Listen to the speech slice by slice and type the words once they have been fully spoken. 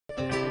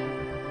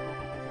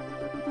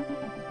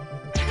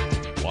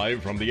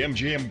Live from the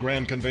MGM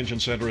Grand Convention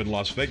Center in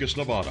Las Vegas,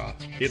 Nevada,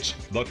 it's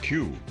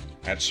theCUBE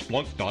at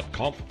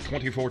Splunk.conf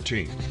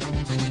 2014.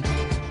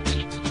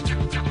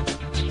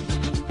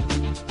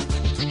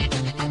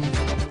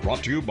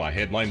 Brought to you by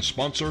headline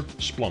sponsor,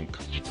 Splunk.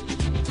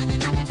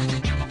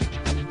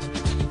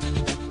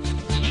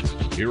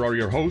 Here are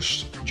your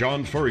hosts,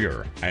 John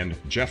Furrier and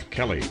Jeff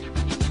Kelly.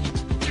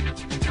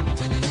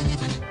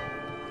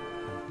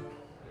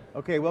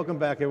 Okay, welcome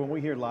back everyone. We're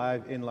here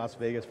live in Las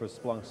Vegas for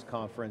Splunk's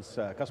conference,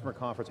 customer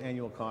conference,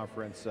 annual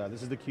conference.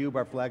 This is theCUBE,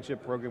 our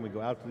flagship program. We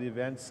go out to the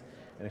events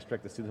and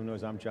extract the student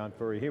noise. I'm John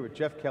Furrier, here with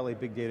Jeff Kelly,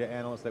 big data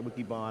analyst at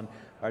Wikibon.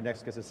 Our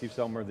next guest is Steve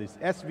Sommer, the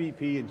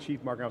SVP and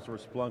Chief Marketing Officer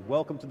for Splunk.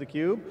 Welcome to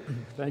theCUBE.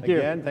 Thank you.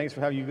 Again, thanks for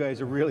having you guys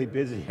are really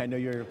busy. I know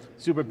you're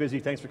super busy.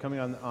 Thanks for coming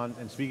on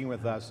and speaking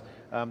with us.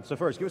 So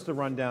first, give us the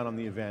rundown on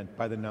the event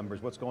by the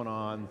numbers. What's going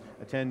on?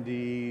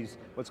 Attendees,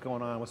 what's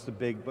going on? What's the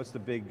big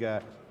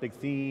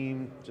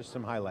theme? Just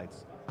some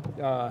highlights.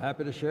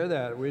 Happy to share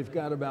that. We've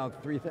got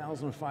about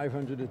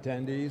 3,500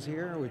 attendees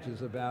here, which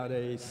is about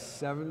a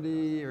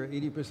 70 or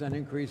 80%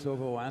 increase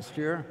over last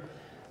year.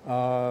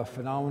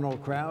 Phenomenal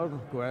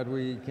crowd. Glad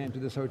we came to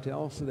this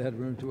hotel so they had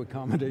room to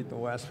accommodate the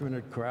last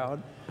minute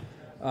crowd.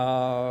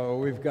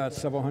 We've got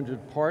several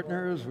hundred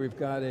partners. We've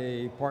got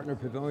a partner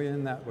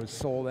pavilion that was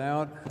sold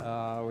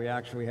out. We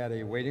actually had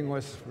a waiting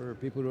list for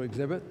people to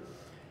exhibit.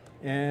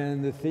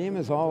 And the theme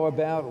is all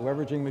about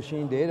leveraging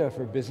machine data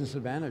for business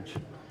advantage.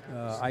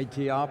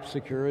 IT ops,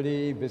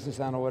 security, business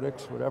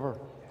analytics, whatever.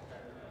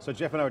 So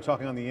Jeff and I were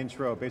talking on the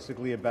intro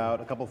basically about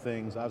a couple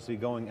things, obviously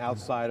going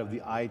outside of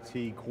the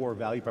IT core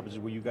value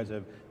proposition where you guys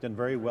have done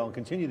very well and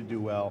continue to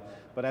do well,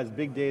 but as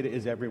big data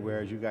is everywhere,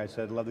 as you guys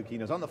said, love the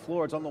keynote, it's on the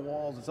floor, it's on the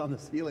walls, it's on the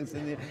ceilings,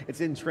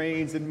 it's in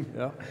trains and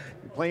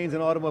planes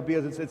and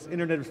automobiles, it's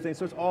Internet of Things,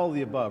 so it's all of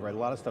the above, right? A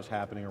lot of stuff's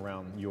happening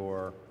around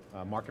your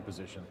market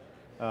position.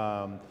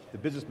 The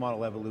business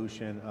model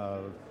evolution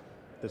of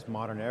this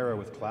modern era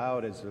with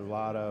cloud is a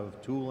lot of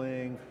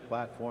tooling,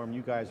 platform.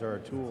 You guys are a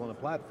tool and a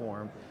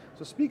platform.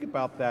 So speak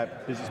about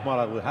that business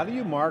model. How do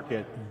you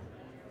market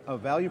a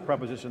value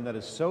proposition that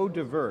is so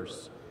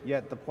diverse,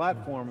 yet the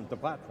platform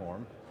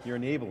you're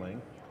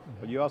enabling,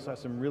 but you also have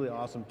some really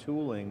awesome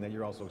tooling that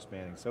you're also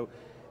expanding. So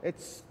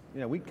it's,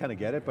 we kind of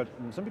get it, but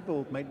some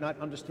people might not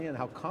understand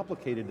how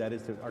complicated that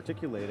is to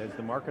articulate as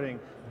the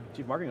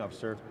chief marketing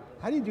officer.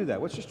 How do you do that?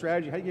 What's your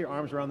strategy? How do you get your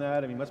arms around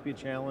that? I mean, it must be a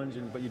challenge,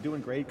 but you're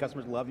doing great,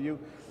 customers love you,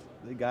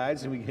 the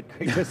guys, and we get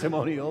great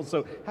testimonials.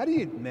 So how do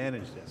you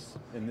manage this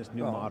in this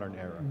new modern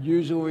era?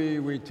 Usually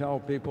we tell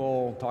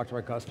people, talk to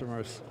our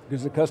customers,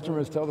 because the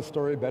customers tell the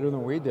story better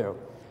than we do.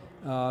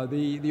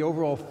 The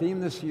overall theme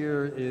this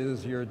year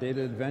is your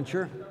data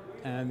adventure,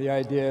 and the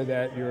idea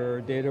that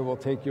your data will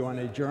take you on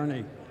a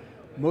journey.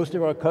 Most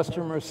of our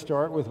customers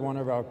start with one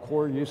of our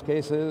core use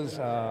cases,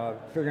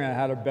 figuring out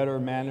how to better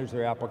manage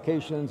their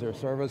applications, their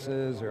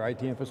services, their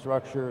IT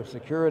infrastructure,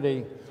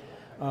 security,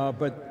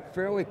 but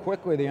fairly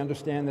quickly they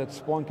understand that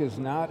Splunk is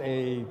not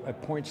a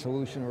point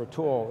solution or a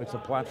tool, it's a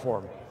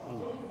platform.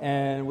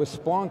 And with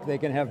Splunk, they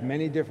can have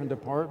many different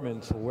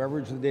departments,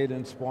 leverage the data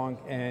in Splunk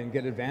and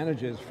get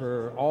advantages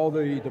for all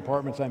the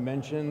departments I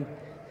mentioned,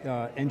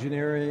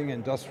 engineering,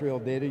 industrial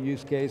data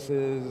use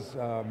cases,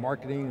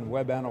 marketing and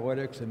web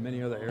analytics, and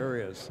many other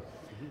areas.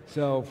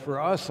 So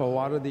for us, a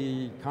lot of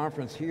the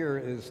conference here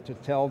is to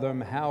tell them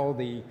how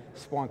the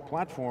Splunk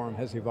platform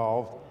has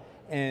evolved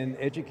and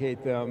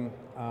educate them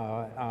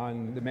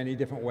on the many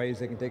different ways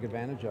they can take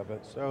advantage of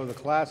it. So the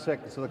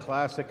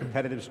classic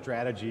competitive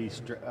strategy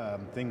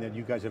thing that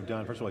you guys have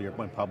done, first of all, you're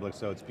went public,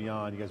 so it's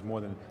beyond, you guys are more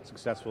than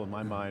successful in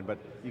my mind, but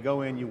you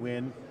go in, you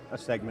win a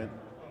segment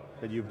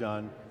that you've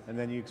done, and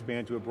then you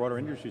expand to a broader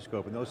industry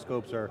scope, and those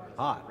scopes are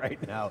hot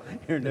right now.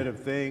 Internet of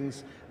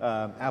Things,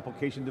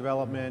 application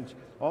development,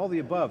 all the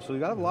above. So you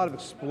got a lot of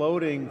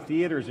exploding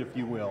theaters, if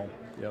you will,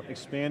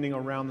 expanding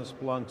around the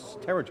Splunk's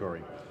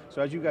territory.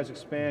 So as you guys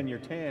expand your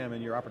TAM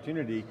and your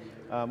opportunity,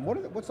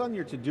 what's on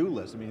your to-do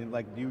list? I mean,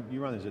 like, do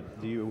you run,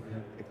 do you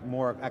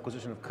more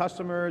acquisition of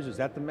customers? Is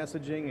that the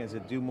messaging? Is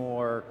it do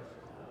more?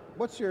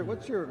 What's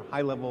your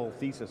high-level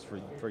thesis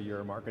for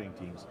your marketing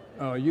teams?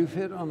 Oh, you've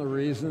hit on the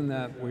reason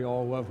that we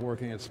all love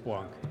working at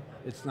Splunk.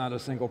 It's not a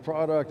single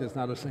product, it's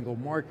not a single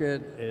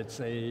market, it's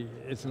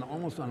an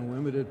almost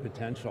unlimited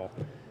potential.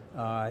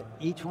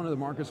 Each one of the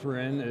markets we're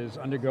in is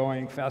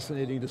undergoing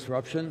fascinating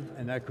disruption,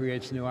 and that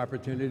creates new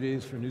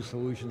opportunities for new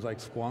solutions like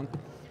Splunk.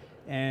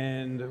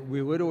 And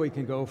we literally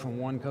can go from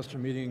one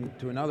customer meeting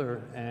to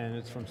another, and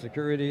it's from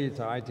security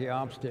to IT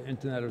ops to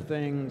Internet of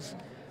Things,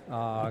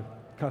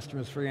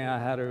 customers figuring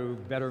out how to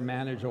better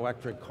manage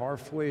electric car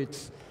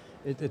fleets.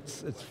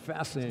 It's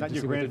fascinating. It's not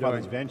your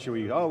grandfather's venture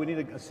where we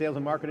need a sales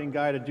and marketing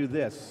guy to do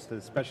this,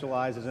 that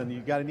specializes, and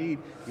you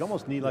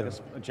almost need like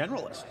a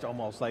generalist,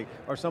 almost, like,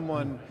 or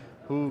someone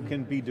who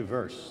can be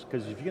diverse.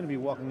 Because if you're going to be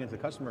walking into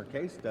customer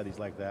case studies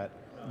like that,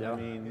 I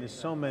mean, there's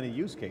so many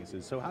use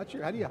cases. So how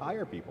do you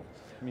hire people?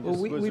 I mean, well,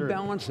 we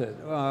balance it.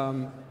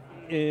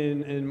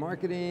 In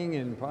marketing,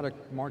 in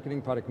product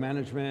marketing, product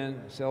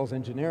management, sales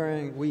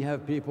engineering, we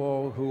have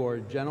people who are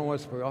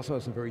generalists, but we also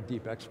have some very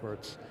deep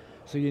experts.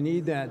 So you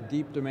need that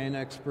deep domain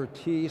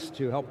expertise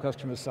to help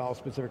customers solve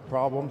specific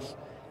problems,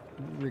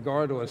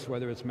 regardless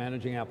whether it's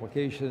managing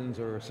applications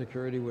or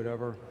security,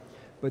 whatever.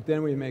 But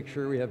then we make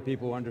sure we have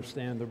people who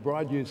understand the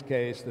broad use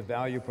case, the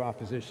value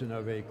proposition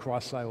of a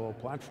cross-silo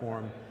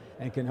platform,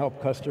 and can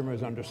help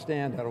customers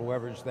understand how to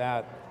leverage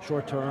that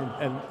short-term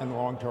and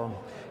long-term.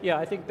 Yeah,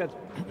 I think that's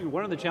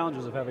one of the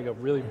challenges of having a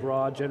really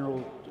broad,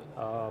 general,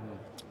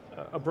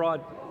 a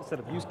broad set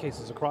of use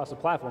cases across the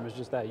platform is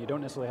just that. You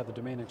don't necessarily have the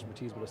domain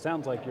expertise, but it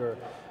sounds like you're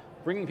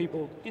bringing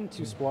people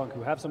into Splunk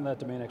who have some of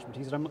that domain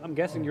expertise, and I'm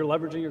guessing you're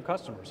leveraging your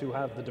customers who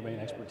have the domain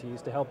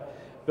expertise to help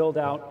build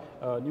out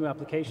new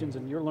applications,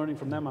 and you're learning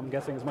from them, I'm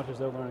guessing, as much as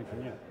they're learning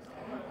from you.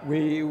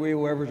 We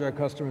leverage our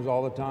customers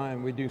all the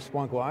time. We do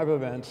Splunk Live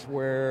events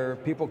where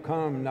people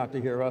come not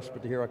to hear us,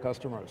 but to hear our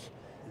customers.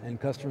 And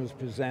customers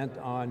present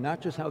on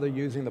not just how they're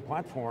using the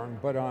platform,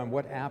 but on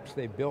what apps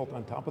they built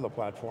on top of the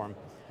platform.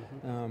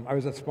 I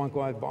was at Splunk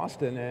Live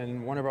Boston,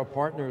 and one of our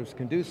partners,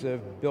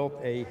 Conducive, built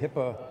a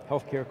HIPAA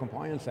healthcare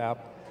compliance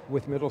app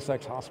with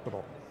Middlesex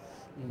Hospital.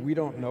 We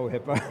don't know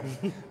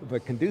HIPAA,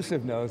 but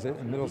Conducive knows it,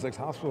 and Middlesex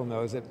Hospital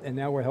knows it, and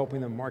now we're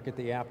helping them market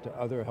the app to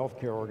other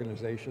healthcare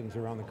organizations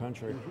around the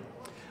country.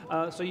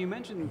 So you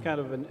mentioned kind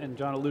of, and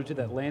John alluded to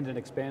that land and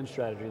expand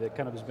strategy that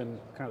kind of has been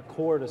kind of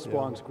core to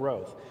Splunk's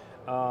growth.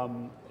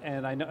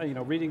 And I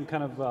know, reading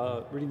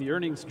the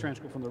earnings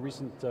transcript from the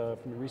recent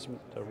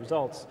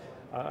results,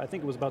 I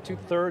think it was about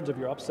 2/3 of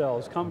your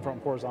upsells come from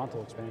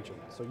horizontal expansion.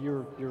 So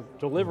you're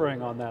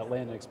delivering on that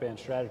land and expand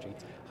strategy.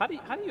 How do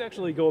you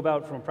actually go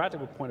about, from a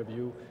practical point of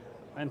view,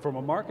 and from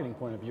a marketing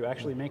point of view,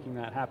 actually making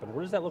that happen?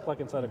 What does that look like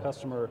inside a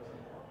customer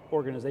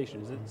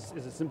organization?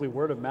 Is it simply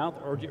word of mouth,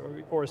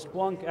 or is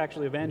Splunk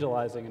actually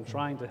evangelizing and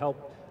trying to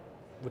help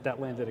with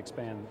that land and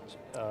expand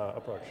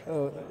approach?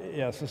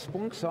 Yeah, so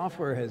Splunk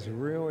software has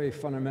really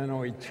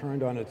fundamentally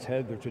turned on its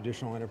head the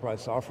traditional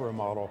enterprise software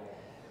model.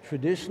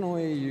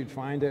 Traditionally, you'd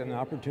find it an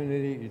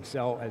opportunity, you'd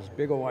sell as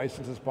big a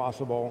license as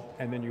possible,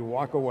 and then you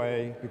walk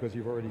away because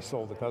you've already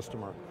sold the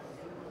customer.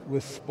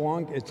 With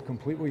Splunk, it's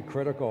completely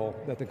critical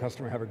that the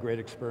customer have a great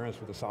experience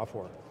with the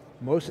software.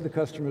 Most of the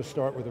customers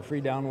start with a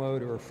free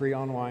download or a free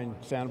online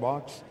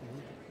sandbox.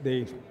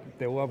 They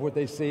love what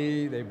they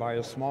see, they buy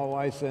a small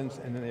license,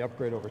 and then they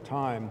upgrade over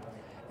time.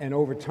 And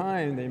over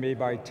time, they may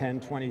buy 10,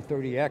 20,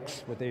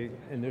 30x what the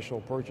initial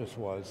purchase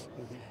was.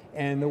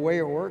 And the way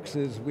it works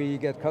is we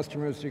get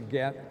customers to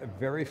get a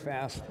very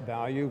fast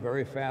value,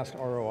 very fast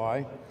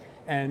ROI,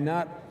 and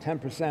not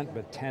 10%,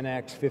 but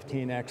 10x,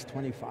 15x,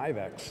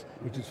 25x,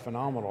 which is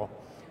phenomenal.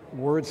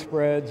 Word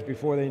spreads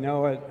before they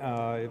know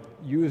it.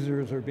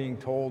 Users are being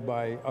told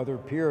by other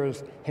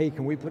peers, hey,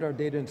 can we put our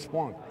data in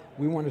Splunk?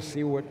 We want to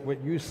see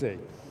what you see.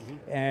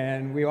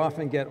 And we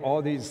often get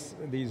all these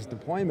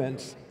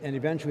deployments, and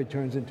eventually it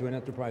turns into an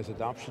enterprise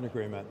adoption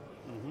agreement.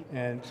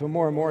 And so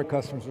more and more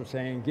customers are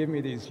saying, give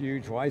me these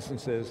huge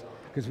licenses,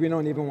 because we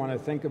don't even want to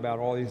think about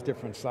all these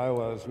different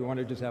silos. We want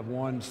to just have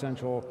one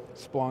central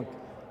Splunk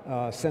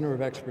center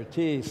of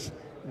expertise,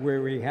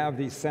 where we have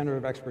these center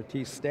of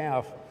expertise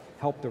staff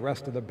help the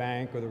rest of the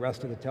bank or the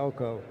rest of the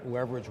telco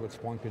leverage what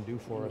Splunk can do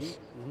for us.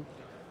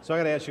 So I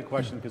got to ask you a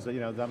question, because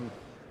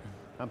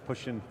I'm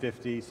pushing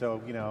 50,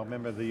 so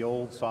remember the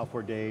old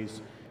software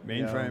days.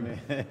 Mainframe.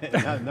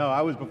 No,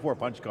 I was before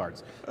punch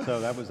cards.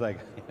 So that was like,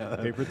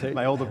 paper tape?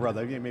 My older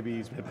brother, maybe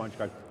he's hit punch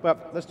cards.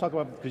 But let's talk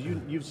about, because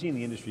you've seen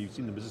the industry, you've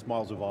seen the business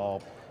models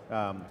evolve.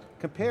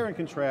 Compare and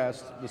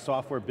contrast the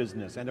software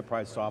business,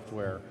 enterprise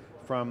software,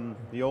 from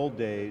the old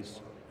days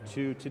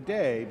to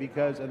today,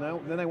 because, and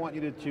then I want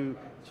you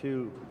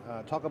to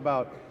talk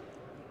about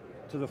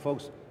to the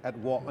folks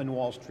in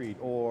Wall Street,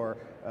 or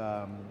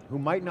who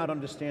might not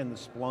understand the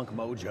Splunk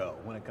mojo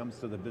when it comes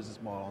to the business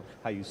model,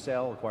 how you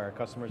sell, acquire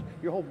customers.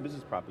 Your whole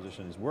business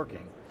proposition is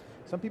working.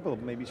 Some people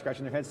may be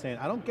scratching their heads saying,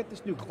 I don't get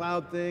this new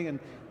cloud thing and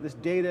this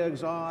data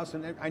exhaust,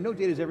 and I know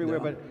data's everywhere,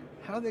 but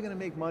how are they going to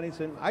make money?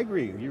 So I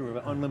agree, you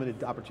have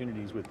unlimited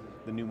opportunities with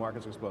the new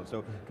markets explode.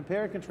 So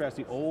compare and contrast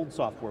the old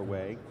software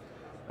way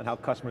and how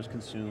customers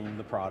consume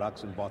the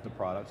products and bought the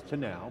products to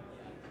now,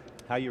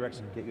 how you're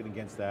executing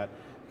against that,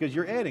 because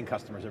you're adding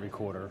customers every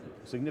quarter,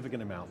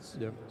 significant amounts.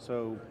 Yep.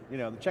 So,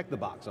 check the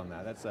box on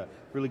that. That's a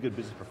really good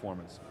business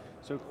performance.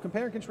 So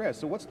compare and contrast.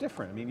 So what's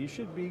different? I mean, you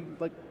should be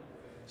like,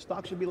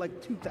 stock should be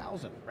like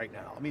 2,000 right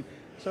now. I mean,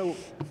 so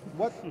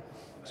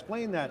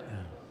explain that,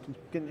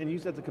 and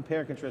use that to compare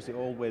and contrast the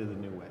old way to the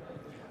new way.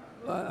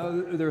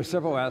 There are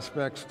several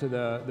aspects to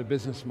the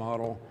business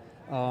model.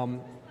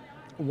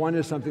 One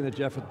is something that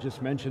Jeff had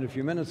just mentioned a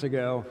few minutes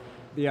ago,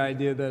 the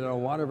idea that a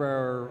lot of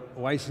our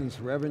license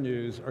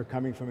revenues are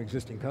coming from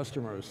existing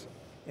customers.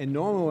 And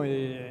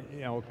normally,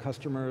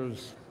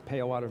 customers pay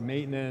a lot of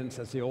maintenance,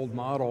 that's the old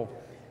model,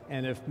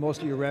 and if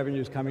most of your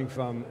revenue is coming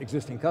from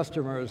existing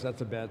customers,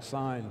 that's a bad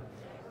sign.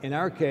 In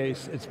our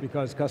case, it's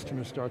because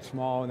customers start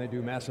small and they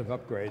do massive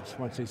upgrades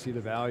once they see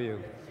the value.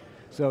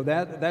 So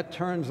that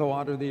turns a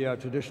lot of the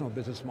traditional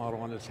business model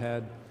on its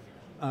head.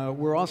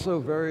 We're also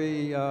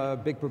very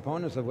big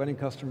proponents of letting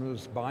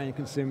customers buy and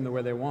consume the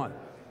way they want.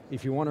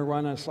 If you want to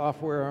run a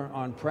software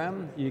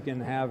on-prem, you can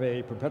have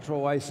a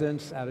perpetual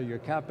license out of your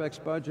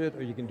CapEx budget,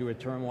 or you can do a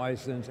term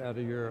license out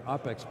of your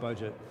OpEx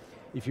budget.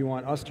 If you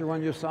want us to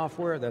run your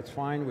software, that's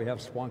fine. We have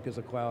Splunk as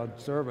a cloud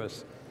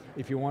service.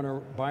 If you want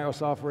to buy our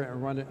software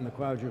and run it in the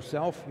cloud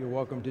yourself, you're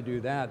welcome to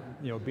do that.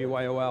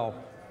 BYOL,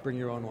 bring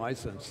your own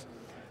license.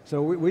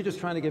 So we're just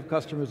trying to give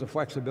customers the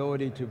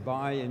flexibility to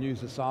buy and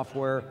use the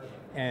software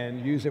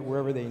and use it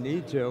wherever they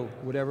need to,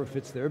 whatever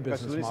fits their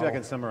business model. Let me see if I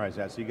can summarize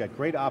that. So you got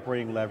great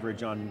operating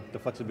leverage on the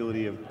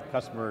flexibility of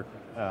customer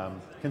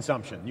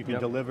consumption. You can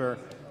deliver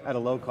at a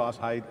low cost,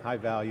 high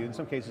value, in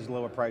some cases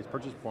lower price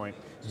purchase point.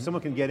 So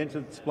someone can get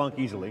into Splunk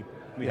easily.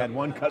 We had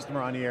one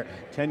customer on here,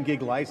 10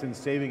 gig license,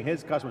 saving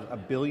his customers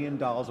 $1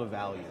 billion of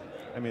value.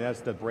 I mean, that's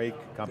the break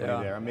company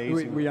there,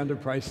 amazing. We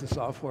underprice the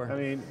software. I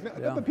mean,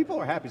 but people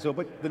are happy,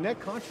 but the net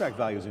contract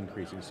value is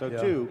increasing. So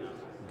too,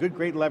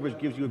 great leverage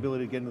gives you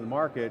ability to get into the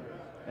market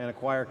and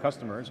acquire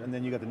customers, and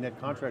then you got the net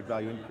contract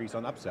value increase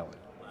on upselling.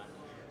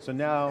 So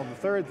now, the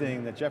third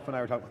thing that Jeff and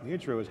I were talking about in the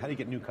intro is how do you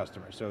get new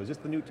customers? So is this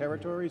the new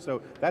territory?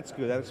 So that's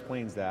good, that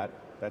explains that.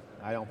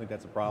 I don't think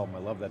that's a problem, I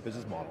love that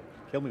business model.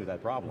 Kill me with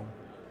that problem,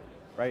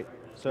 right?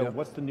 So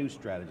what's the new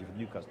strategy for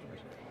new customers?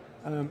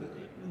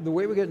 The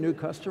way we get new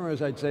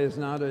customers, I'd say, is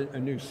not a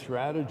new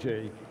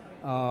strategy.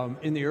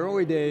 In the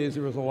early days,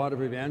 there was a lot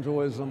of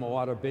evangelism, a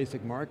lot of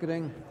basic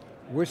marketing.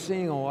 We're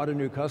seeing a lot of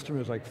new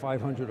customers, like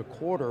 500 a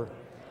quarter,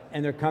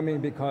 and they're coming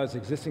because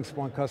existing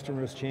Splunk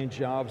customers change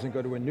jobs and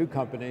go to a new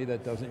company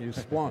that doesn't use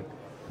Splunk.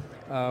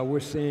 We're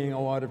seeing a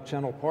lot of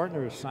channel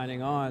partners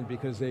signing on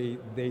because they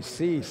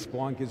see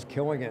Splunk is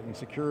killing it in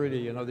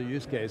security and other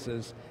use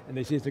cases, and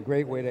they see it's a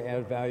great way to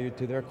add value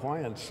to their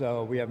clients.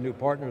 So we have new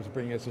partners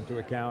bringing us into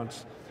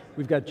accounts.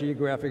 We've got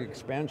geographic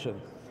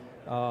expansion.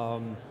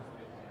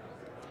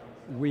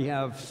 We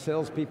have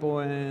salespeople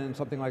in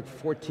something like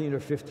 14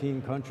 or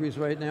 15 countries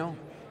right now,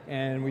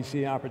 and we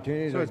see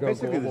opportunities to go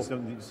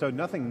global. So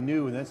nothing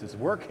new in this, it's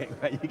working,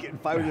 right? You're getting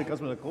 500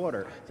 customers a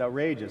quarter, it's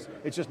outrageous.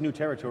 It's just new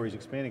territories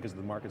expanding because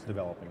the market's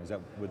developing. Is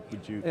that, would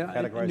you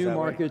categorize that New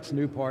markets,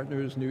 new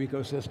partners, new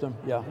ecosystem,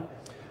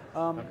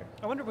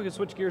 I wonder if we could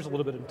switch gears a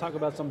little bit and talk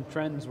about some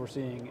trends we're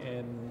seeing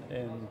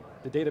in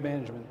the data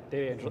management,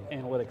 data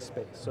analytics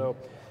space. So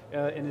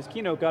in his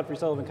keynote, Godfrey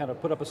Sullivan kind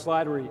of put up a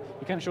slide where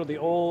he kind of showed the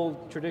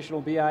old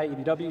traditional BI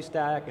EDW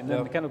stack and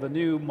then kind of the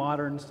new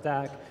modern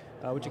stack,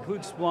 which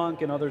includes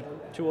Splunk and other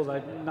tools,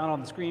 not on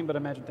the screen, but I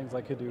imagine things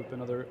like Hadoop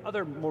and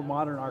other more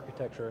modern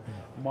architecture,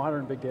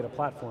 modern big data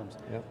platforms.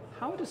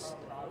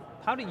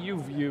 How do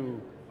you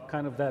view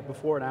kind of that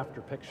before and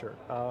after picture?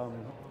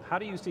 How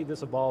do you see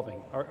this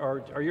evolving?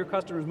 Are your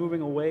customers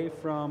moving away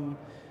from,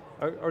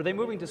 are they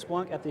moving to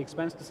Splunk at the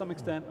expense to some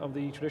extent of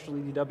the traditional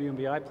EDW and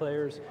BI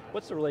players?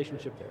 What's the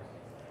relationship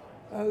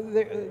there?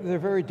 They're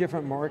very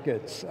different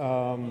markets.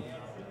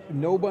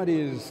 Nobody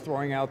is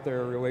throwing out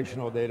their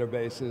relational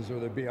databases or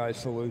their BI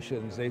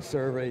solutions. They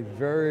serve a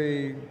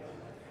very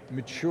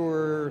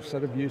mature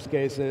set of use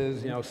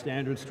cases,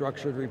 standard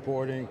structured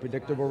reporting,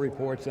 predictable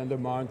reports end of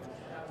month.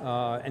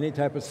 Any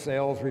type of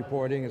sales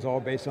reporting is all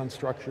based on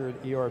structured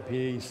ERP,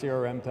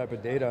 CRM type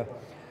of data.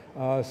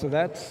 So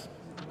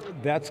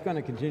that's going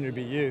to continue to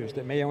be used.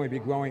 It may only be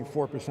growing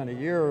 4% a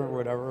year or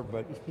whatever,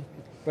 but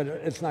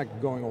it's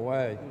not going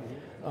away.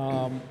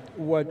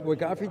 What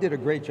Godfrey did a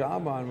great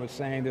job on was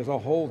saying there's a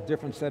whole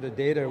different set of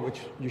data which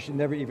you should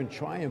never even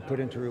try and put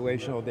into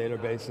relational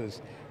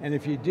databases. And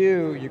if you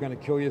do, you're going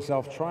to kill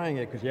yourself trying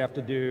it because you have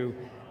to do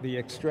the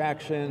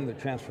extraction, the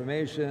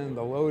transformation,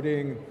 the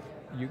loading.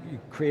 You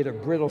create a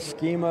brittle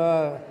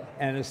schema,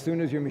 and as soon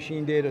as your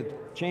machine data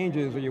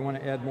changes or you want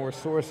to add more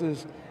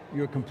sources,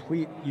 your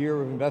complete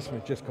year of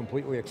investment just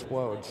completely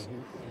explodes.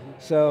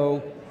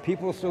 So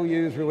people still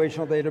use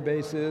relational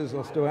databases,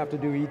 they'll still have to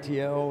do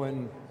ETL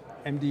and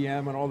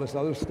MDM and all this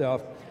other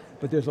stuff,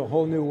 but there's a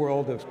whole new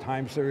world of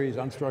time series,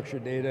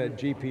 unstructured data,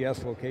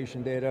 GPS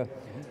location data,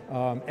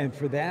 and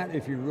for that,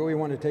 if you really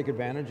want to take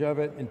advantage of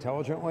it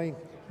intelligently,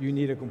 you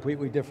need a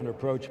completely different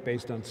approach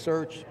based on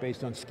search,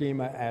 based on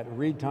schema at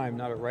read time,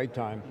 not at write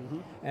time.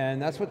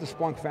 And that's what the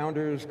Splunk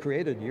founders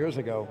created years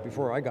ago,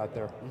 before I got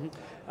there.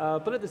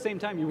 But at the same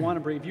time, you want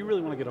to bring, if you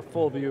really want to get a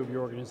full view of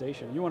your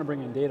organization, you want to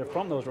bring in data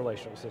from those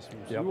relational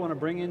systems. You want to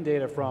bring in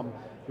data from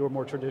your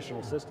more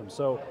traditional systems.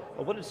 So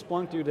what did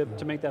Splunk do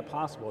to make that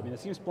possible? I mean, it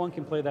seems Splunk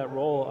can play that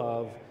role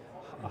of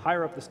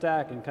higher up the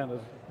stack and kind of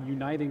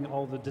uniting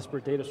all the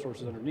disparate data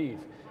sources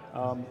underneath.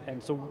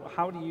 And so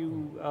how do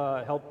you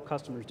help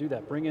customers do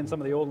that? Bring in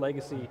some of the old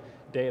legacy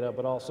data,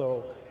 but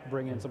also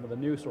bring in some of the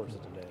new sources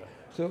of data.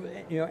 So,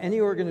 any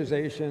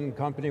organization,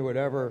 company,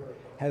 whatever,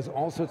 has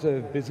all sorts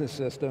of business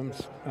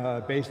systems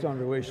based on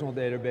relational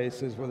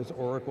databases, whether it's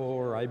Oracle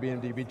or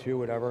IBM DB2,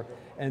 whatever,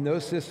 and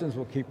those systems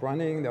will keep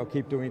running, they'll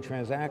keep doing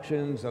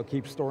transactions, they'll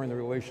keep storing the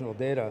relational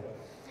data.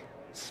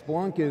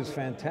 Splunk is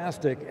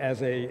fantastic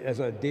as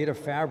a data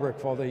fabric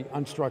for the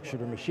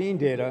unstructured or machine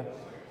data,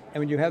 and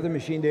when you have the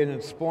machine data in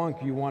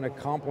Splunk, you want to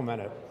complement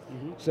it.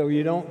 So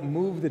you don't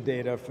move the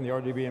data from the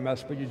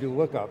RDBMS, but you do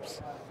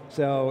lookups.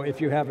 So if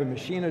you have a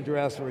machine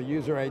address or a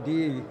user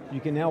ID,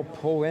 you can now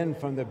pull in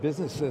from the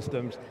business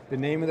systems the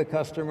name of the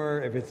customer,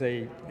 if it's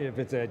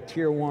a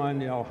tier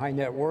 1, high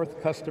net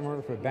worth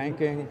customer for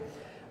banking.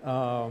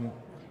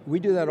 We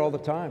do that all the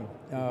time.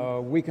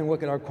 We can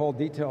look at our call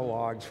detail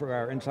logs for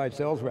our inside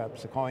sales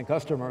reps calling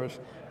customers,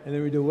 and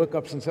then we do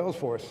lookups in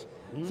Salesforce.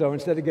 So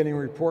instead of getting a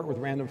report with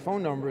random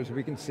phone numbers,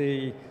 we can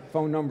see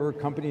phone number,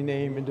 company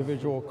name,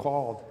 individual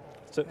called.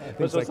 So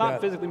it's not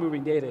physically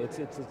moving data,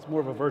 it's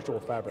more of a virtual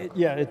fabric.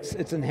 Yeah,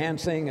 it's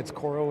enhancing, it's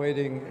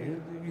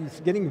correlating, it's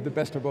getting the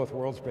best of both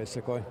worlds,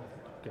 basically.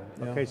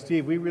 Okay,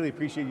 Steve, we really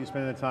appreciate you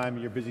spending the time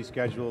in your busy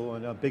schedule,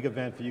 and a big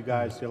event for you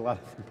guys. You had a lot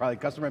of probably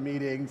customer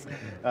meetings,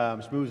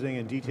 schmoozing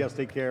and details to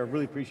take care of.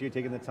 Really appreciate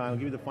taking the time. I'll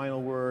give you the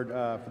final word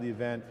for the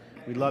event.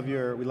 We love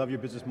your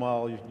business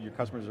model. Your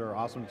customers are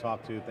awesome to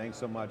talk to. Thanks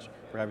so much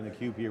for having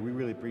theCUBE here. We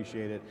really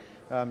appreciate it.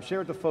 Share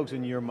with the folks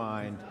in your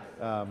mind,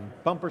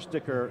 bumper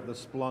sticker the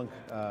Splunk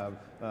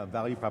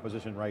value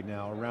proposition right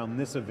now around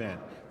this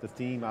event. The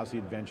theme, obviously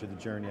adventure, the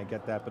journey, I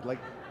get that, but like,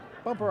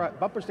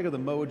 bumper sticker the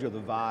mojo,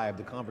 the vibe,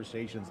 the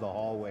conversations, the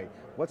hallway.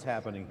 What's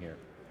happening here?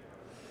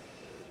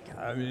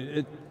 I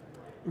mean,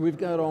 we've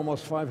got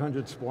almost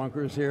 500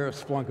 Splunkers here,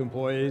 Splunk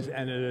employees,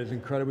 and it is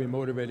incredibly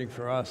motivating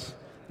for us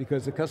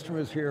because the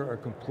customers here are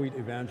complete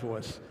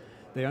evangelists.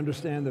 They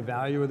understand the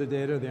value of the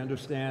data, they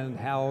understand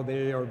how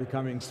they are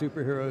becoming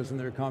superheroes in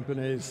their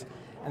companies,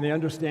 and they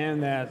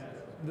understand that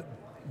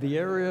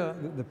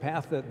the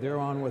path that they're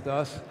on with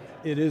us,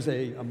 it is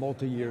a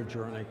multi-year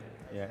journey.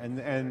 Yeah,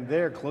 and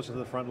they're closer to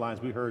the front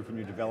lines. We heard from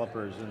your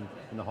developers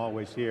in the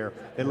hallways here.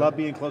 They love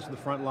being close to the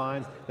front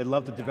lines. They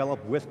love to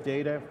develop with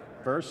data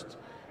first,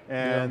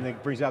 and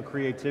it brings out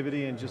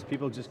creativity and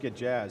people just get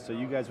jazzed. So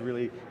you guys are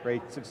really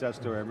great success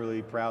story. I'm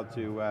really proud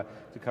to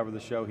cover the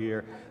show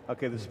here.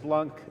 Okay, the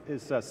Splunk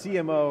is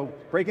CMO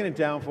breaking it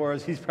down for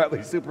us. He's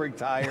probably super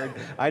tired.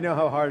 I know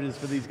how hard it is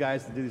for these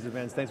guys to do these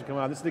events. Thanks for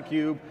coming on. This is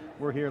theCUBE.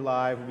 We're here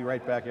live. We'll be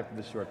right back after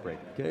this short break.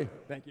 Okay,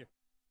 thank you.